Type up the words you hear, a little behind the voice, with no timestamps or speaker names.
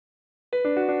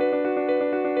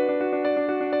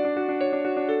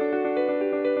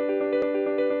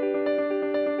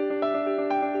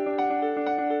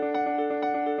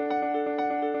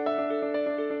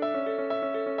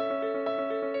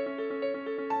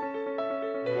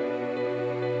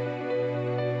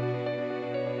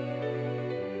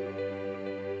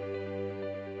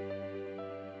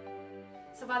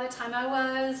by the time I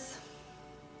was,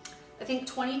 I think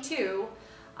 22,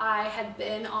 I had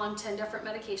been on 10 different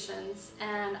medications,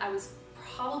 and I was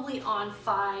probably on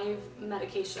 5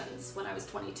 medications when I was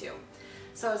 22.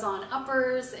 So I was on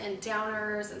uppers and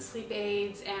downers and sleep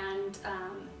aids and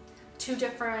 2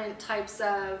 different types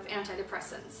of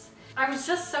antidepressants. I was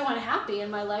just so unhappy and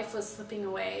my life was slipping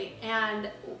away,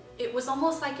 and it was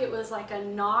almost like it was like a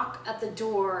knock at the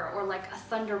door or like a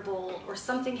thunderbolt or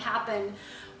something happened.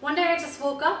 One day I just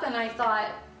woke up and I thought,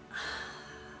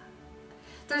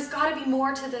 there's got to be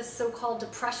more to this so-called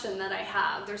depression that I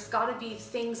have. There's got to be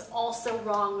things also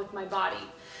wrong with my body.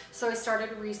 So I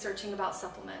started researching about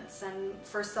supplements, and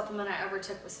first supplement I ever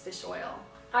took was fish oil.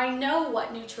 I know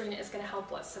what nutrient is going to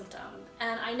help what symptom,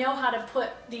 and I know how to put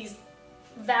these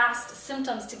vast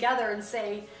symptoms together and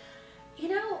say, you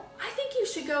know, I think you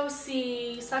should go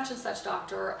see such and such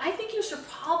doctor, or I think you should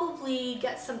probably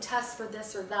get some tests for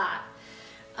this or that.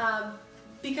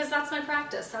 Because that's my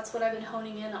practice, that's what I've been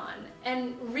honing in on.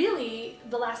 And really,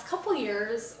 the last couple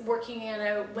years working in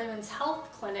a women's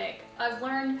health clinic, I've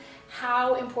learned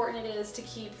how important it is to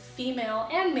keep female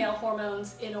and male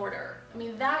hormones in order. I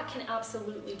mean, that can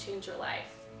absolutely change your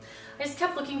life. I just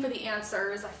kept looking for the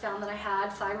answers. I found that I had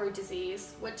thyroid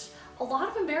disease, which a lot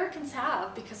of Americans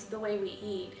have because of the way we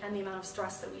eat and the amount of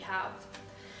stress that we have.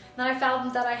 Then I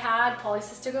found that I had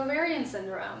polycystic ovarian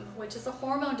syndrome, which is a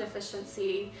hormone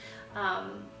deficiency.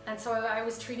 And so I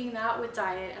was treating that with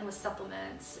diet and with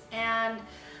supplements. And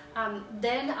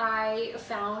then I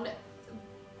found,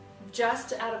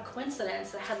 just out of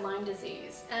coincidence, that I had Lyme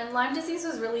disease. And Lyme disease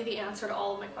was really the answer to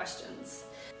all of my questions.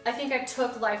 I think I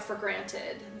took life for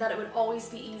granted, that it would always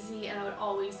be easy and I would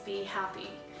always be happy.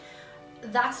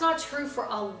 That's not true for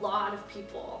a lot of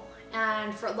people.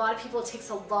 And for a lot of people, it takes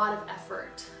a lot of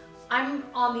effort. I'm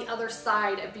on the other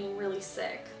side of being really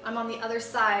sick. I'm on the other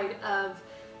side of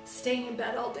staying in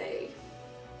bed all day.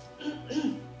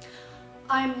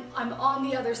 I'm on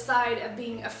the other side of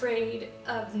being afraid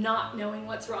of not knowing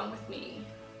what's wrong with me.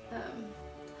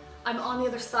 I'm on the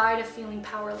other side of feeling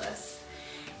powerless.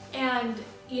 And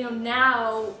you know,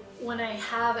 now when I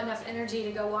have enough energy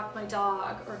to go walk my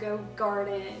dog or go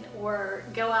garden or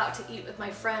go out to eat with my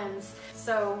friends,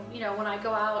 so you know, when I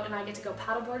go out and I get to go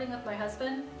paddleboarding with my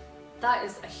husband, that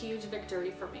is a huge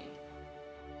victory for me.